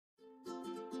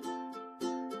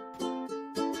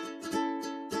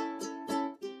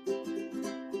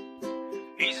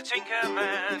He's a tinker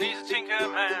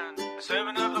man, a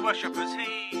servant of the worshippers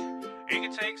he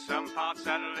can take some parts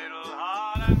out a little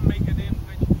hard and make an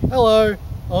invention. Hello,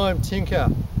 I'm Tinker,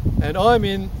 and I'm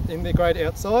in the great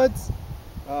outsides.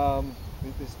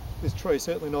 This tree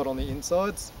certainly not on the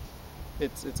insides.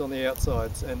 It's on the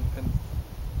outsides, and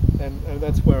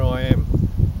that's where I am.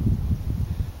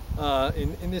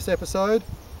 In this episode,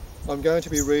 I'm going to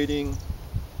be reading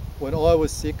When I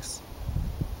Was 6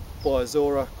 by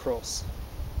Zora Cross.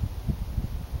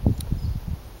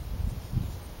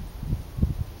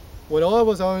 When I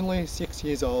was only 6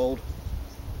 years old,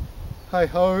 hey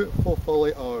ho for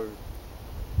folly oh,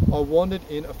 I wandered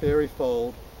in a fairy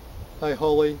fold, hey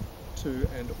holly to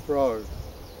and fro.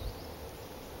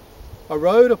 I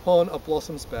rode upon a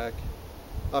blossom's back,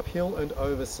 up hill and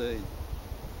over sea,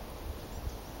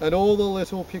 and all the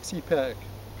little pixie pack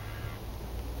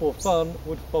for fun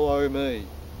would follow me.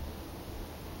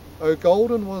 Oh,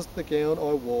 golden was the gown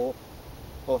I wore,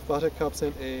 of buttercups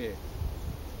and air,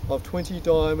 of 20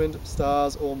 diamond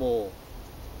stars or more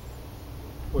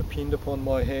were pinned upon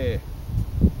my hair.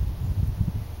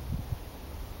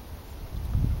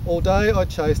 All day I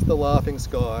chased the laughing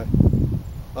sky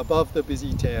above the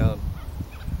busy town,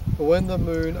 but when the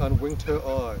moon unwinked her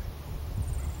eye,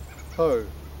 ho,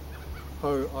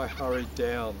 ho, I hurried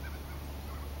down.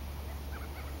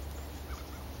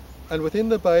 And within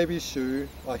the baby's shoe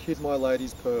I hid my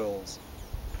lady's pearls.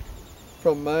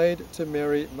 From maid to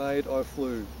merry maid I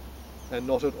flew, and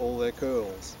knotted all their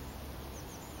curls.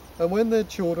 And when their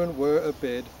children were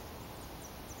abed,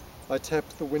 I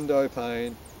tapped the window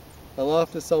pane, and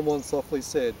after someone softly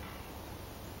said,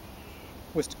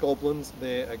 "Whist goblins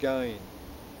there again."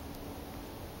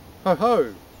 Ho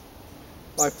ho!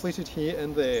 I flitted here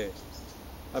and there,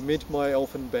 amid my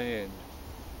elfin band,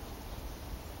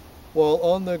 while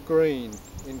on the green,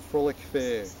 in frolic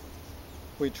fair,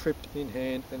 we tripped in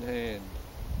hand and hand.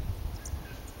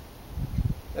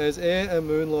 As air and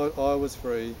moonlight I was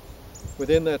free,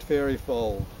 within that fairy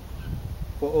fold,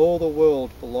 for all the world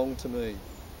belonged to me,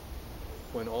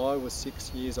 when I was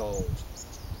 6 years old.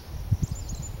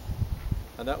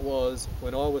 And that was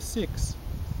When I Was 6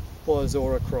 by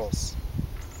Zora Cross.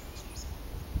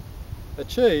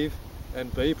 Achieve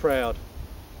and be proud.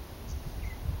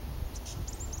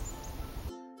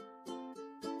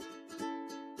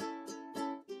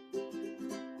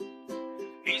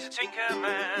 He's a tinker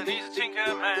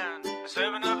man, a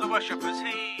servant of the worshippers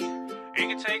he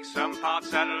can take some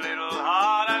parts out a little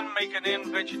hard and make an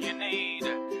invention you need.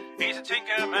 He's a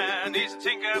tinker man, he's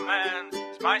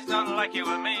mice not like you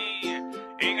and me.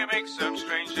 He can make some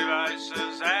strange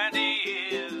devices and he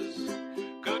is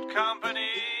good company.